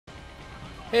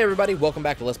Hey everybody, welcome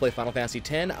back to Let's Play Final Fantasy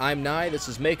X. I'm Nai, this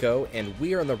is Mako, and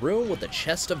we are in the room with the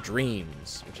Chest of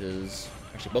Dreams, which is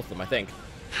actually both of them, I think.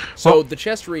 So the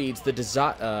chest reads, the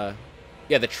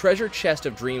treasure chest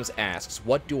of dreams asks,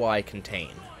 what do I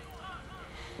contain?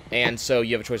 And so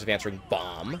you have a choice of answering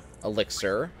bomb,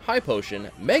 elixir, high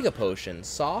potion, mega potion,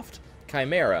 soft,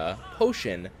 chimera,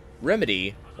 potion,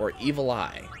 remedy, or evil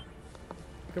eye. I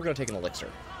think we're going to take an elixir.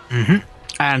 Mm-hmm.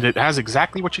 And it has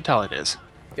exactly what you tell it is.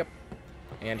 Yep.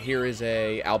 And here is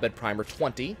a Albed Primer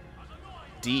 20.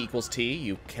 D equals T.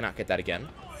 You cannot get that again.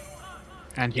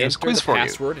 And here's a quiz for you. Enter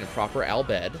the password in proper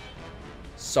Albed.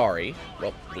 Sorry.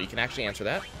 Well, we can actually answer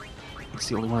that. It's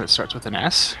the only one that starts with an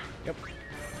S. Yep.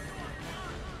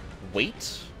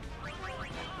 Wait.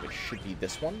 Which should be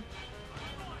this one.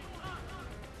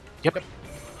 Yep.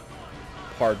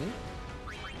 Pardon.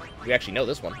 We actually know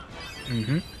this one.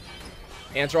 Mm-hmm.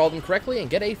 Answer all of them correctly and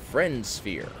get a friend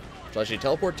sphere, which allows you to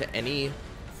teleport to any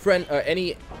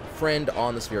friend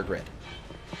on the sphere grid.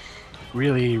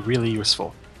 Really, really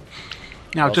useful.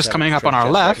 Now, just coming up on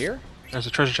our left, right there's a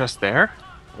treasure chest there.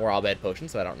 More Albed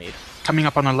potions that I don't need. Coming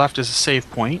up on the left is a save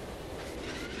point,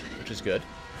 which is good.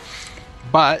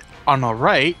 But on the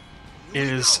right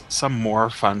is some more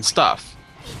fun stuff.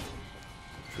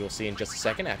 Which we'll see in just a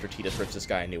second after Titus rips this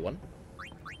guy a new one.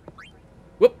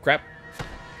 Whoop, crap.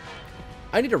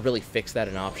 I need to really fix that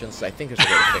in options. I think there's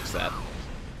a way to fix that.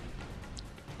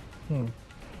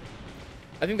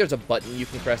 I think there's a button you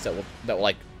can press that will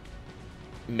like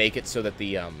make it so that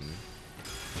the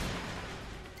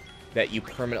that you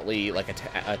permanently like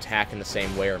attack in the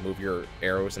same way or move your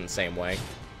arrows in the same way.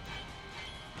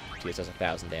 Titus does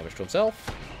 1,000 damage to himself.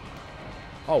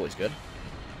 Always good.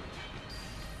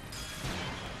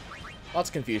 Lots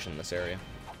of confusion in this area.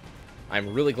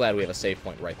 I'm really glad we have a save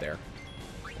point right there.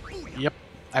 Yep.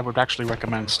 I would actually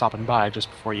recommend stopping by just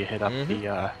before you hit up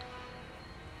the...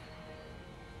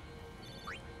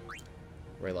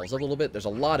 Ray levels up a little bit. There's a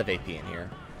lot of AP in here.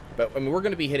 But, I mean, we're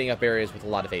going to be hitting up areas with a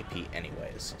lot of AP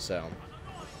anyways, so...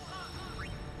 Go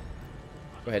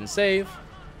ahead and save,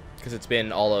 because it's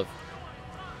been all of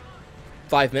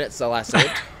 5 minutes since I last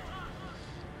saved.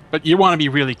 But you want to be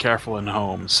really careful in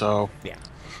home, so... Yeah.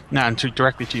 Now, and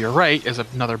directly to your right is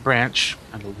another branch,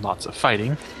 and lots of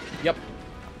fighting. Yep.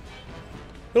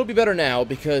 It'll be better now,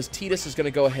 because Titus is going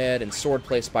to go ahead and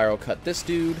swordplay spiral cut this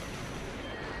dude.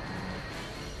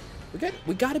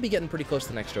 We got to be getting pretty close to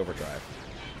the next overdrive.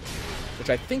 Which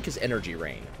I think is Energy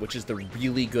Rain, which is the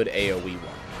really good AoE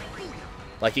one.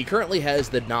 Like, he currently has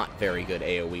the not very good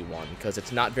AoE one, because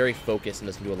it's not very focused and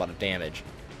doesn't do a lot of damage.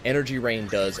 Energy Rain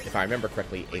does, if I remember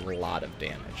correctly, a lot of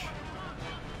damage.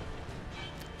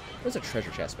 There's a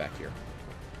treasure chest back here.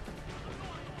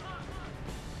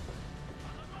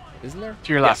 Isn't there?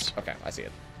 To your left. Yes. Okay, I see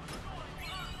it.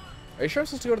 Are you sure I'm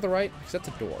supposed to go to the right? Because that's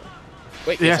a door.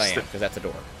 Wait, yes I am, because that's a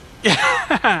door.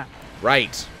 Yeah.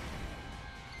 Right.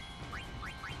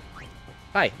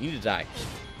 Hi, you need to die.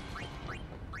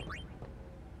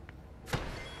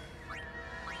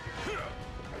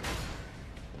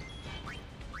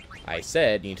 I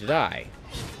said you need to die.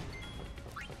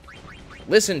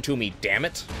 Listen to me, damn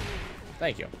it.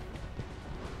 Thank you.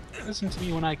 Listen to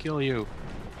me when I kill you.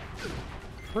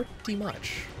 Pretty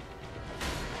much.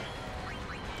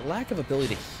 The lack of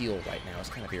ability to heal right now is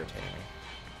kind of irritating me.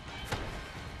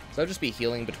 So I'll just be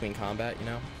healing between combat, you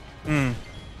know? I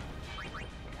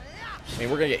mean,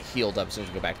 we're gonna get healed up as soon as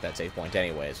we go back to that save point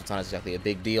anyway, so it's not exactly a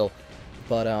big deal.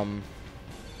 But,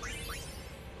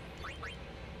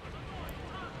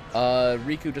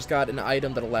 Rikku just got an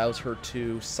item that allows her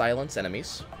to silence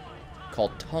enemies,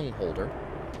 called Tongue Holder.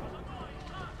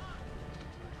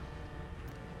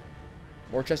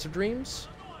 More Chest of Dreams?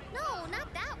 No,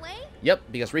 not that way. Yep,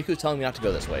 because Riku's telling me not to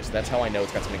go this way, so that's how I know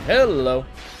it's got something. Hello!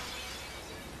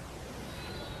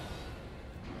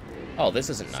 Oh, this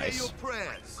isn't nice.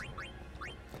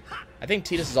 I think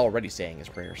Titus is already saying his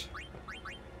prayers.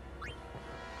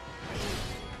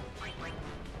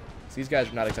 So these guys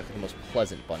are not exactly the most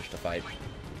pleasant bunch to fight.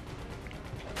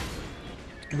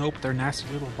 Nope, they're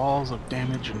nasty little balls of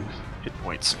damage and hit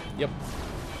points. Yep.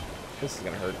 This is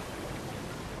gonna hurt.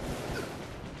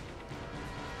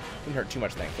 Didn't hurt too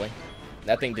much, thankfully.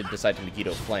 That thing did decide to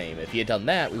Megiddo Flame. If he had done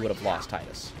that, we would have lost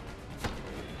Titus.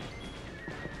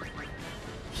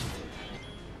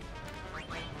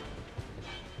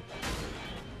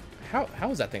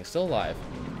 How is that thing still alive?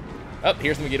 Oh,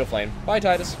 here's the Megiddo Flame. Bye,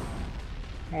 Titus.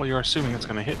 Well, you're assuming it's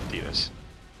going to hit Titus.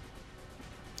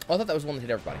 Oh, I thought that was the one that hit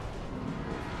everybody.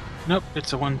 Nope,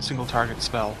 it's a one single target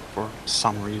spell for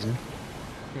some reason.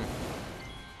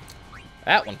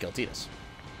 That one killed Titus.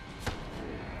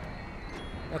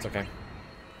 That's okay.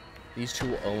 These two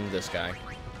will own this guy.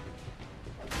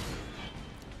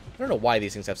 don't know why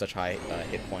these things have such high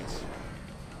hit points.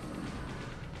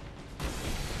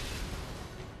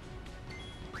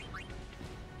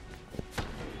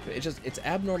 It's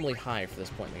abnormally high for this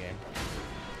point in the game.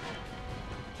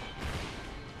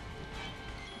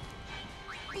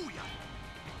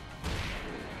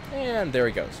 And there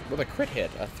he goes. With a crit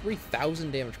hit. A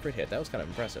 3,000 damage crit hit. That was kind of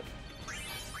impressive.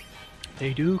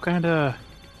 They do kind of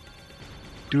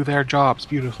do their jobs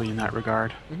beautifully in that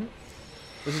regard. Mm-hmm.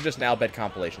 This is just an Albed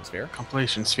compilation sphere.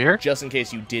 Compilation sphere? Just in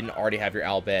case you didn't already have your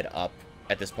Albed up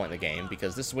at this point in the game,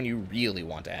 because this is when you really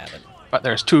want to have it. But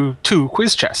there's two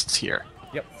quiz chests here.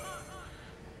 Yep.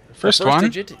 The first one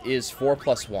digit is 4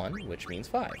 plus 1, which means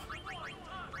 5.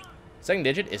 Second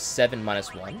digit is 7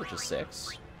 minus 1, which is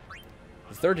 6.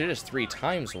 The third digit is 3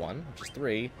 times 1, which is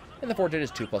 3. And the fourth digit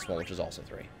is 2 plus 1, which is also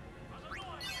 3.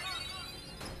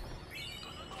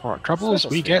 For our troubles,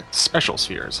 we get special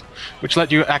spheres, which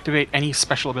let you activate any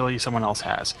special ability someone else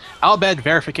has. Albed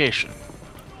verification.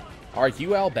 Are you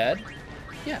Albed?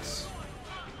 Yes.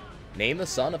 Name the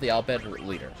son of the Albed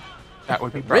leader. That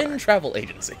would be Rin Travel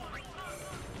Agency.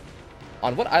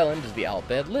 On what island does the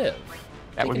Albed live?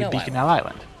 That would be Beaconell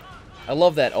Island. I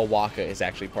love that Owaka is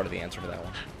actually part of the answer for that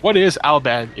one. What is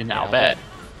Albed in Albed?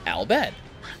 Albed.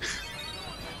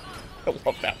 I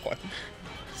love that one.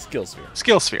 Skill sphere.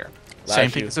 Skill sphere.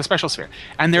 Same thing as a special sphere.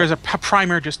 And there's a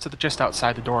primer just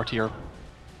outside the door to your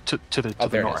to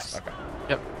the north. Okay.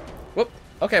 Yep. Whoop.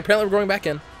 Okay, apparently we're going back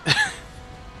in.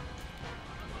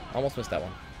 Almost missed that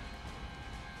one.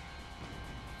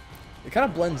 It kind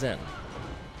of blends in.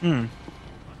 Hmm.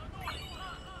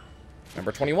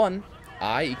 Number 21.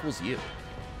 I equals you.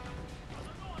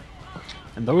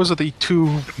 And those are the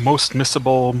two most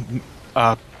missable.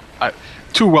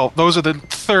 Those are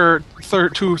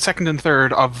the second and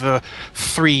third of the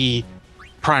 3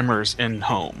 primers in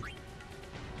home.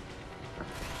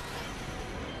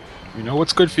 You know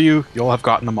what's good for you, you'll have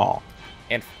gotten them all.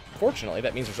 And fortunately,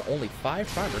 that means there's only 5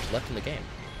 primers left in the game.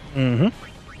 Mm-hmm.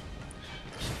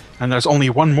 And there's only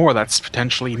one more that's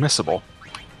potentially missable.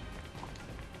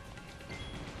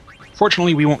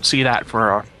 Fortunately, we won't see that for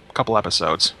a couple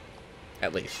episodes.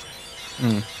 At least.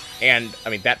 Mm. And, I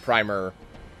mean, that primer,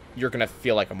 you're going to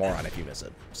feel like a moron if you miss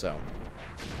it, so.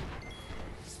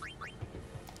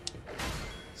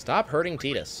 Stop hurting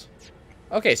Titus.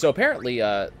 Okay, so apparently,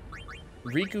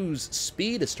 Riku's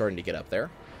speed is starting to get up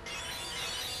there.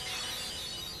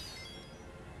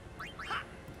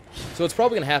 So what's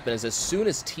probably going to happen is as soon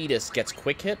as Titus gets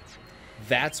quick hit,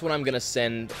 that's when I'm going to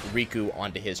send Rikku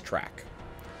onto his track.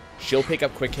 She'll pick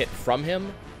up quick hit from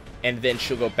him, and then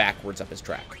she'll go backwards up his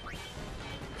track.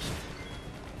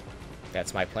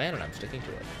 That's my plan, and I'm sticking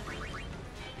to it.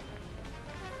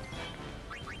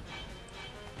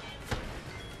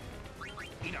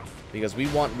 Because we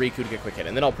want Rikku to get quick hit,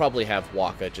 and then I'll probably have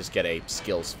Waka just get a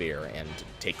skill sphere and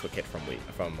take quick hit from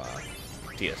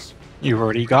Titus. You've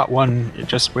already got one,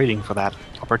 just waiting for that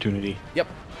opportunity. Yep.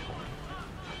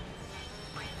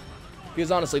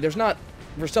 Because honestly, there's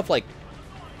stuff like,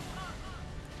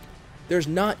 there's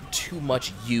not too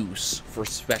much use for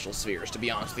special spheres, to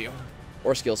be honest with you.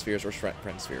 Or skill spheres, or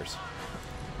friend spheres.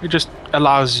 It just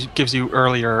gives you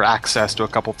earlier access to a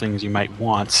couple things you might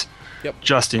want. Yep.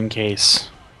 Just in case.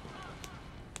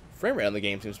 Frame rate on the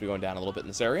game seems to be going down a little bit in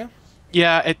this area.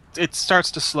 Yeah, it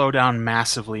starts to slow down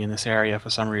massively in this area for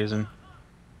some reason.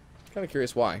 Kind of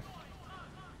curious why.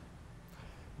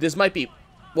 This might be,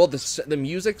 well, the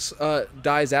music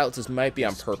dies out, so this might be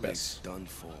on purpose. Done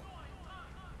for.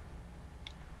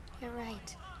 You're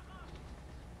right.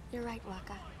 You're right,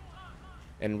 Waka.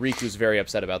 And Riku's very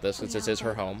upset about this, since this is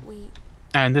her home.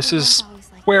 And this is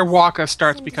where Waka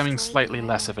starts becoming slightly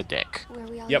less of a dick. Where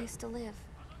we all Yep. used to live.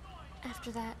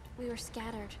 After that, we were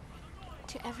scattered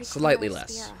to every Slightly corner of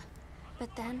less. Sierra.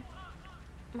 But then,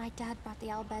 my dad brought the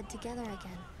Albed together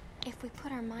again. If we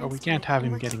put our minds But we to can't it have and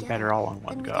him work getting together, better all in then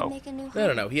one we could go. make a new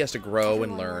No, home. he has to grow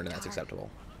and Everyone learn, worked and that's hard. acceptable.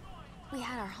 We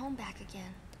had our home back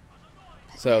again.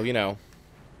 So, you know,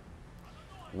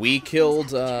 we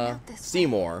killed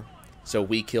Seymour, so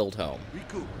we killed home.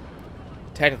 Rikku.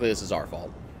 Technically, this is our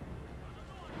fault.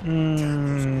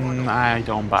 I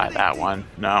don't buy that one.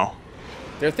 No.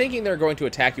 They're thinking they're going to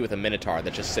attack you with a Minotaur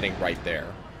that's just sitting right there.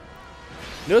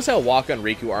 Notice how Waka and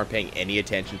Rikku aren't paying any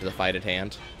attention to the fight at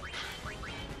hand?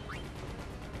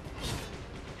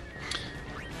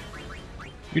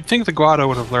 You'd think the Grotto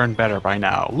would have learned better by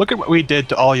now. Look at what we did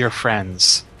to all your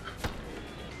friends.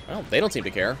 Well, they don't seem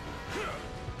to care.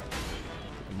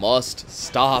 Must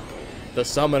stop the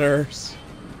summoners.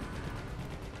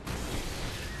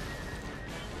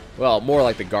 Well, more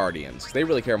like the Guardians. They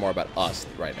really care more about us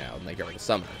right now than they care about the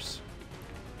summoners.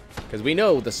 Because we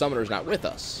know the summoner's not with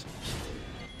us.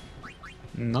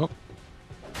 Nope.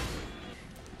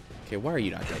 Okay, why are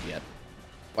you not dead yet?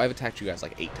 Well, I've attacked you guys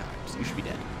like 8 times. You should be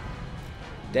dead.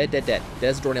 Dead, dead, dead.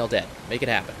 Des Dornell dead. Make it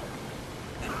happen.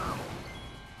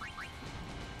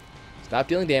 Stop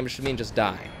dealing damage to me and just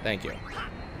die. Thank you.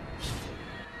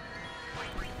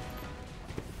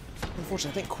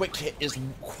 Unfortunately, I think Quick Hit is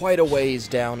quite a ways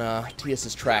down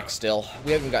Titus's track still.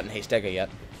 We haven't gotten Hastega yet.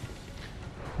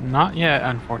 Not yet, We're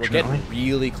unfortunately. getting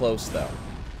really close, though.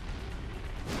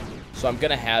 So I'm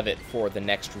going to have it for the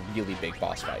next really big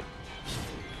boss fight.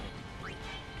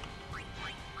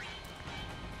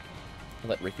 I'll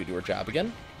let Rikku do her job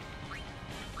again.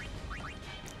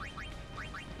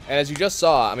 And as you just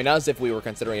saw, I mean, not as if we were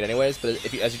considering it anyways, but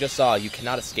if you, as you just saw, you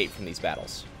cannot escape from these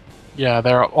battles. Yeah,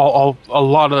 there are a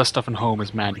lot of the stuff in home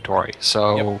is mandatory,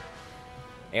 so... Yep.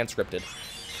 And scripted.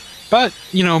 But,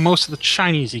 you know, most of the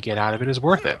Chinese you get out of it is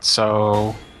worth it,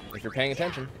 so... If you're paying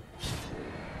attention.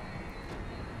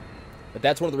 But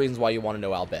that's one of the reasons why you want to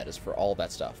know Al Bhed, is for all of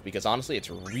that stuff. Because honestly, it's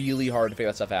really hard to figure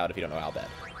that stuff out if you don't know Al Bhed.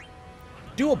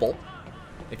 Doable,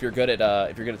 if you're good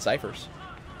at ciphers.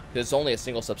 Because it's only a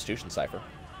single substitution cipher.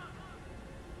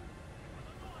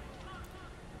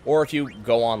 Or if you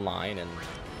go online and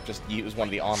just use one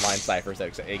of the online ciphers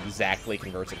that exactly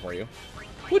converts it for you.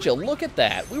 Would you look at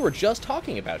that? We were just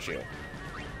talking about you.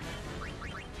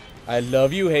 I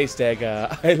love you,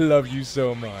 Hastega. I love you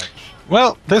so much.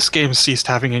 Well, this game ceased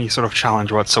having any sort of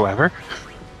challenge whatsoever.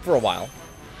 For a while.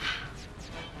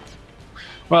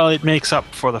 Well, it makes up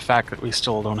for the fact that we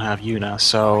still don't have Yuna,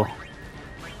 so...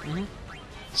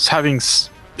 Having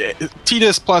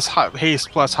Titus plus haste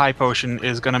plus high potion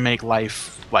is going to make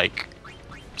life, like,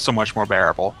 so much more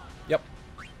bearable. Yep.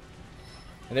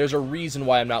 And there's a reason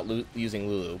why I'm not using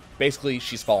Lulu. Basically,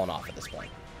 she's fallen off at this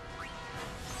point.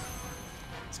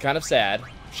 It's kind of sad.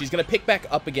 She's going to pick back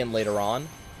up again later on.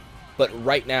 But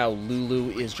right now,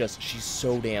 Lulu is just, she's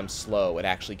so damn slow at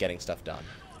actually getting stuff done.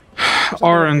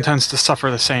 Auron tends to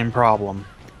suffer the same problem.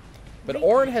 But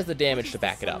Auron has the damage to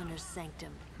back it up.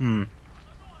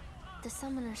 The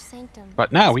Summoner's Sanctum.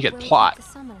 But now we get plot.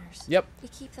 Yep.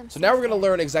 So now we're going to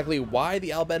learn exactly why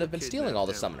the Al Bhed have been stealing all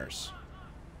the summoners.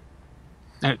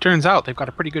 And it turns out they've got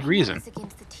a pretty good reason.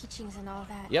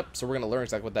 Yep, so we're going to learn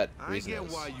exactly what that reason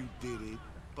is.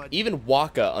 Even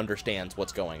Waka understands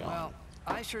what's going on. Well,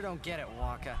 I sure don't get it,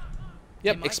 Waka.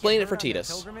 Yep, explain it for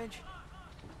Titus.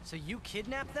 So you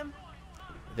kidnap them?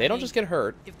 They don't just get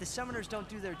hurt. If the summoners don't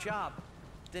do their job,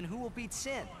 then who will beat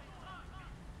Sin?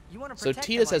 So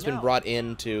Titus has been brought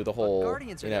into the whole,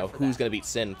 you know, who's going to beat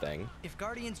Sin thing. If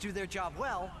Guardians do their job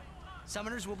well,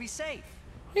 summoners will be safe.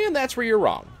 And that's where you're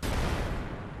wrong.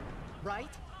 Right?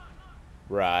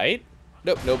 Right?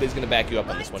 Nope, nobody's going to back you up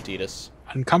on this one, Titus.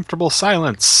 Uncomfortable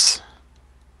silence.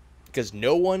 Because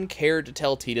no one cared to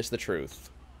tell Titus the truth.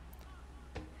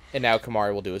 And now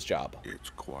Kimahri will do his job. It's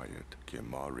quiet.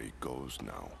 Kimahri goes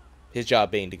now. His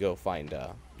job being to go find,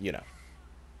 you know.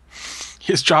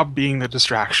 His job being the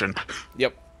distraction.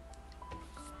 Yep.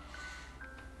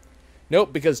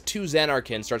 Nope, because 2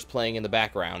 Xanarkin starts playing in the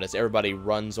background as everybody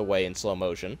runs away in slow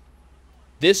motion.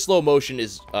 This slow motion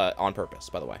is on purpose,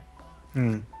 by the way.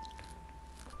 Yeah,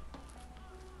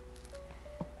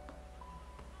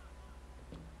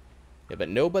 but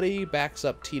nobody backs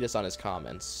up Titus on his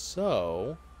comments,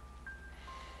 so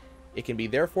it can be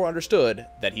therefore understood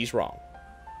that he's wrong.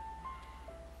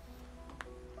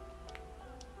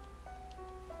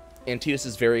 And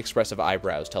Titus's very expressive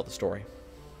eyebrows tell the story.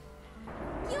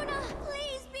 Yuna,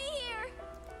 please be here.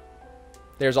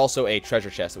 There's also a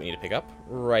treasure chest that we need to pick up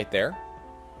right there.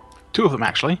 2 of them,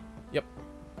 actually. Yep.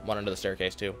 One under the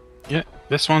staircase, too. Yeah,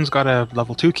 this one's got a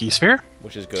level 2 key sphere.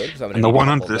 Which is good. Because And the one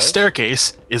under the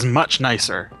staircase is much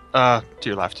nicer. To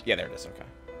your left. Yeah, there it is. Okay.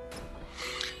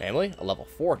 Family, a level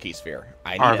 4 key sphere.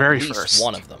 I need Our at very least first.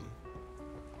 one of them.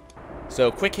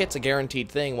 So quick hit's a guaranteed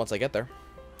thing once I get there.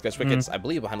 Because quick hit's, I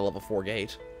believe, behind a level 4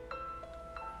 gate.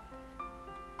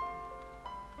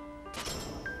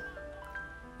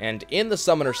 And in the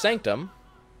Summoner's Sanctum,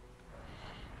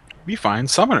 we find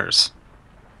summoners.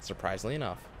 Surprisingly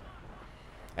enough.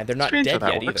 And they're not Strange how dead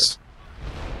that yet works.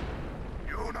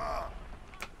 Yuna!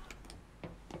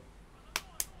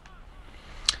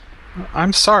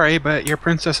 I'm sorry, but your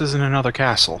princess is in another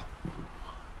castle.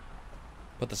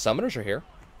 But the Summoners are here.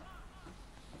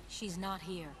 She's not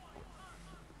here.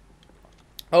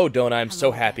 Oh, Dona, I'm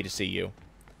so happy to see you.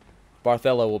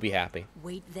 Barthelo will be happy.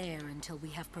 Wait there until we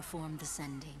have performed the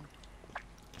sending.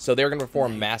 So they're going to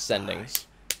perform mass sendings.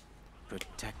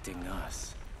 Protecting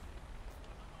us.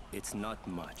 It's not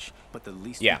much, but the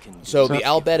least Yeah, we can do so is the give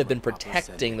Al Bhed them have been a proper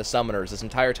protecting the sending. summoners this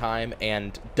entire time,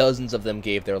 and dozens of them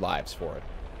gave their lives for it.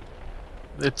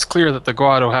 It's clear that the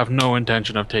Guado have no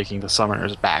intention of taking the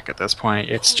summoners back at this point.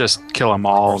 It's just kill them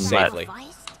all and Safely.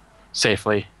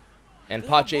 safely. And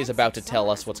Pache is about to tell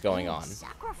us what's going on.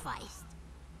 Sacrificed.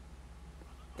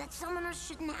 That summoners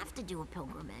shouldn't have to do a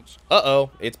pilgrimage.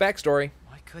 Uh-oh, it's backstory.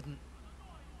 Why couldn't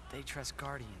they trust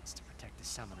guardians to protect the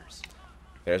summoners?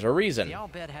 There's a reason. The Al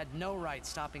Bhed had no right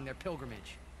stopping their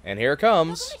pilgrimage. And here it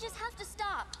comes. Pilgrimages have to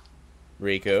stop. If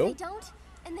Rikku. they don't,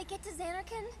 and they get to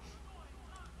Xanarkand,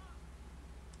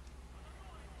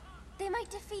 they might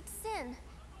defeat Sin.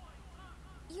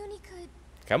 Uni could...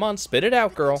 Come on, spit it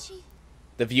out, girl.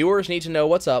 The viewers need to know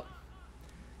what's up.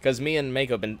 Because me and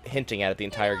Mako have been hinting at it the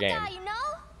entire game. You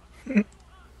know?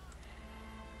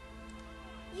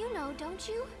 You know, don't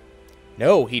you?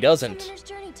 No, he doesn't. Summoner's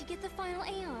journey to get the final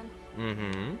Aeon.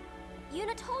 Mm-hmm.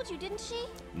 Yuna told you, didn't she?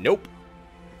 Nope.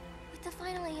 With the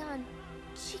final Aeon,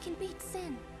 she can beat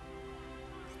Sin.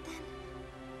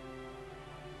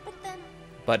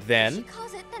 But If then... she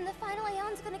calls it, then the final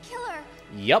Aeon's gonna kill her.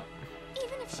 Yep.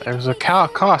 Even if she There's a defeats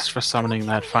Sin, cost for it'll summoning kill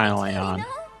that me final too, you Aeon. know?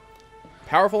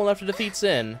 Powerful enough to defeat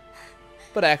Sin,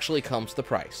 but actually comes the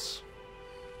price.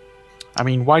 I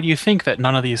mean, why do you think that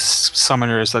none of these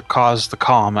summoners that caused the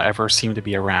calm ever seem to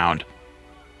be around?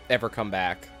 Ever come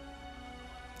back.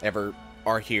 Ever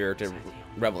are here to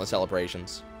revel in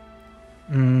celebrations.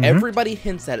 Mhm. Everybody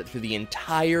hints at it through the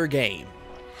entire game.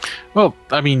 Well,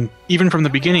 I mean, even from the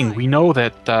beginning, we know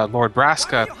that Lord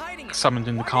Braska summoned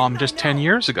in the calm just 10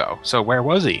 years ago. So where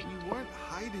was he? We weren't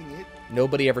hiding it.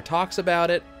 Nobody ever talks about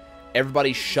it.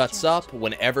 Everybody shuts up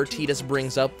whenever Titus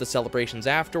brings up the celebrations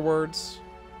afterwards.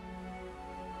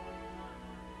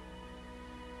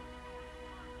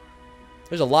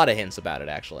 There's a lot of hints about it,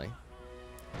 actually.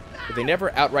 But they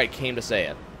never outright came to say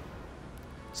it.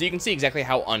 So you can see exactly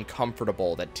how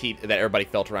uncomfortable that everybody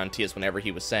felt around Titus whenever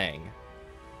he was saying.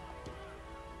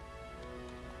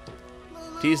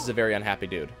 Titus is a very unhappy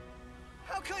dude.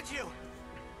 How could you?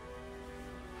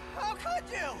 How could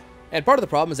you? And part of the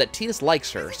problem is that Titus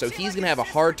likes her, so he's going to have a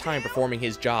hard time performing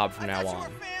his job from now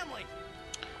on.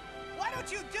 Why don't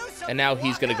you do something? And now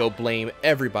he's going to go blame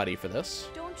everybody for this.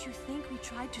 Don't you think we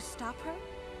tried to stop her?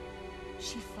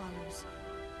 She follows.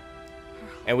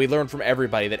 And we learned from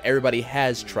everybody that everybody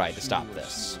has tried to stop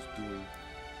this.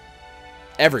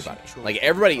 Everybody. Like,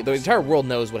 everybody, the entire world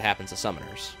knows what happens to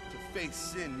summoners. To face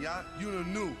Sin, yeah? You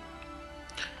knew.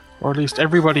 Or at least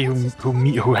everybody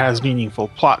who has meaningful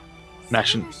plot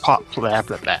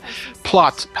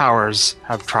powers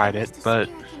have tried it, but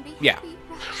yeah.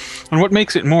 And what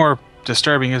makes it more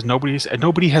disturbing is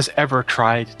nobody has ever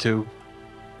tried to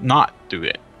not do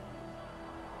it.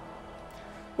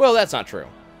 Well, that's not true.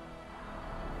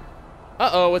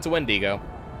 Uh-oh, it's a Wendigo.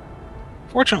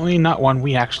 Fortunately, not one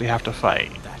we actually have to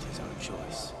fight. That is our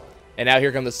choice. And now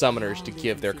here come the summoners to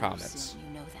give their comments.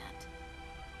 You know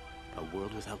that. A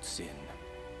world without sin.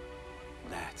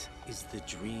 That is the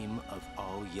dream of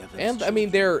all Yevon's And, I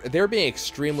mean, children. they're being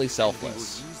extremely We will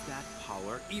selfless. use that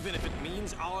power, even if it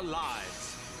means our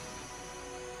lives.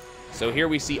 So here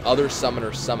we see other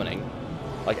summoners summoning.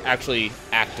 Like, actually,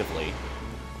 actively.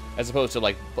 As opposed to,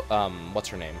 like, what's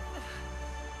her name?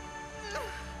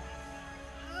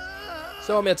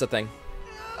 So, I mean, it's a thing.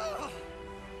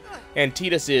 And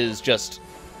Titus is just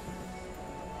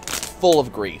full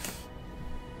of grief.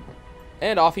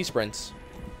 And off he sprints.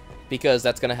 Because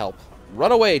that's gonna help.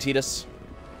 Run away, Titus.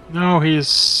 No,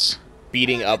 he's...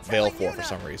 Beating up Telling Valefor Yuna. for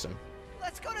some reason.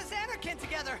 Let's go to Xanarkand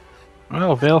together.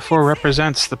 Well, Valefor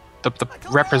represents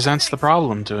the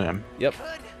problem to him. Yep.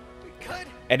 We could.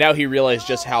 And now he realized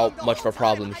just how much of a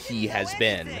problem he has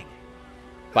been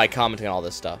by commenting on all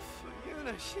this stuff.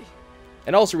 Yuna, she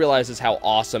And also realizes how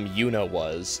awesome Yuna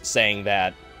was saying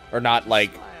that, or not,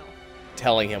 like, smile.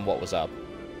 telling him what was up.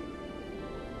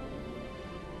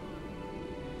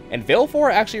 And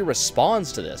Valefor actually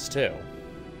responds to this, too.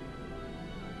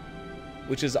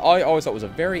 Which is, I always thought was a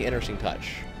very interesting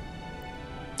touch.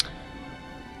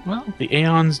 Well, the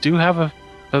Aeons do have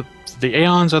the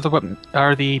Aeons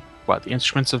are the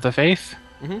instruments of the faith?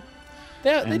 Mm-hmm.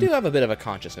 They do have a bit of a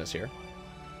consciousness here.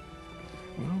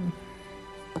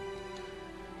 They're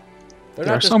There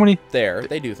not are just so many... there,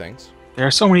 they do things. There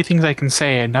are so many things I can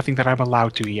say and nothing that I'm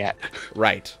allowed to yet.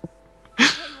 Right.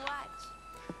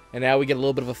 And now we get a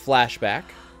little bit of a flashback.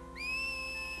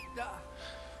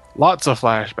 Lots of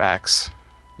flashbacks.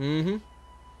 Mm-hmm.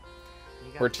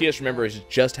 Where Titus remembers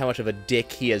just how much of a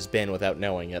dick he has been without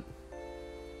knowing it.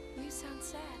 You sound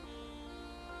sad.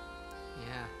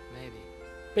 Yeah, maybe.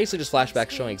 Basically just flashbacks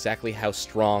showing exactly how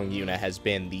strong Yuna has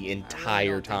been the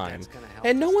entire time.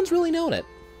 And no one's really known it.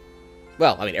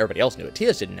 Well, I mean, everybody else knew it.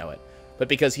 Titus didn't know it. But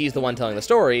because he's the one telling the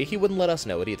story, he wouldn't let us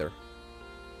know it either.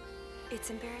 It's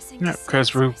embarrassing. Yeah,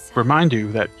 because we remind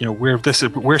you that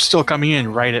we're still coming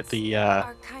in right at the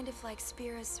Kind of like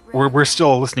we're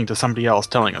still listening to somebody else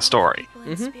telling a story.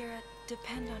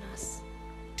 Depend on us.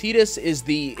 Titus is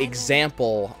the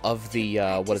example of the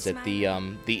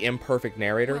the imperfect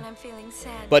narrator. When I'm feeling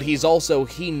sad. But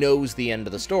he knows the end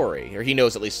of the story, or he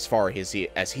knows at least as far as he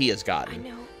has gotten. I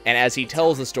know. And as he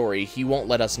tells the story, he won't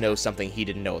let us know something he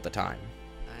didn't know at the time.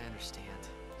 I understand.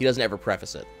 He doesn't ever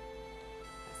preface it.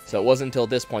 So it wasn't until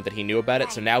this point that he knew about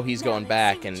it, so now he's going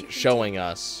back and showing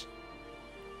us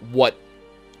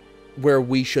where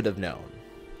we should have known.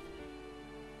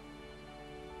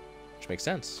 Which makes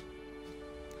sense.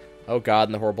 Oh god,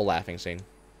 and the horrible laughing scene.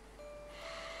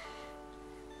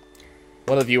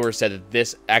 One of the viewers said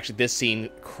that this scene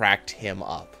cracked him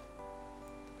up.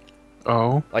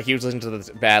 Oh? Like he was listening to this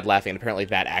bad laughing, and apparently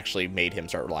that actually made him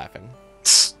start laughing.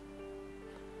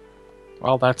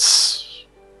 Well, that's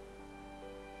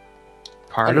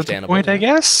part of the point, I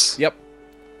guess? Yep.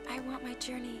 I want my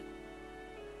journey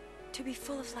to be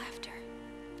full of laughter.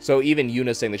 So even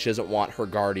Yuna's saying that she doesn't want her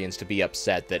guardians to be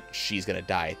upset that she's gonna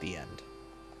die at the end.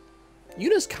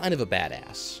 Yuna's kind of a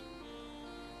badass.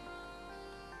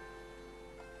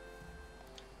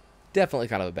 Definitely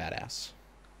kind of a badass.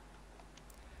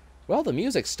 Well, the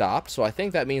music stopped, so I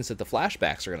think that means that the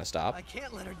flashbacks are gonna stop. I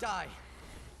can't let her die.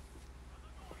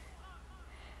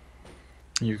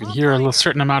 You can hear a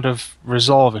certain amount of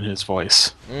resolve in his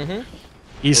voice.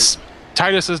 Mm-hmm.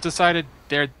 Titus has decided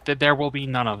that there will be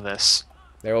none of this.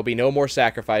 There will be no more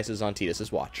sacrifices on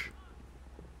Titus's watch.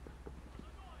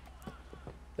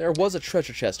 There was a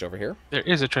treasure chest over here. There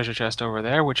is a treasure chest over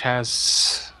there, which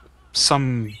has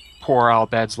some poor Al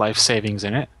Bhed's life savings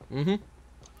in it. Mm-hmm.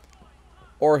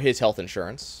 Or his health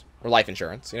insurance. Or life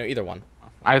insurance. Either one.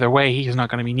 Either way, he's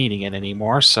not going to be needing it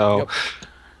anymore, so... Yep.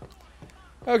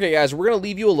 Okay, guys, we're going to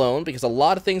leave you alone because a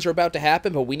lot of things are about to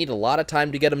happen, but we need a lot of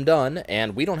time to get them done,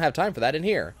 and we don't have time for that in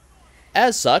here.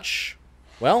 As such,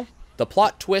 well, the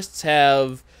plot twists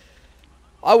have...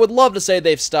 I would love to say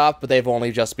they've stopped, but they've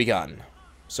only just begun.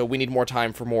 So we need more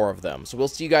time for more of them. So we'll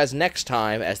see you guys next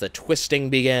time as the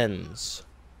twisting begins.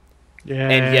 Yay.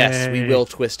 And yes, we will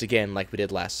twist again like we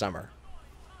did last summer.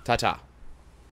 Ta-ta.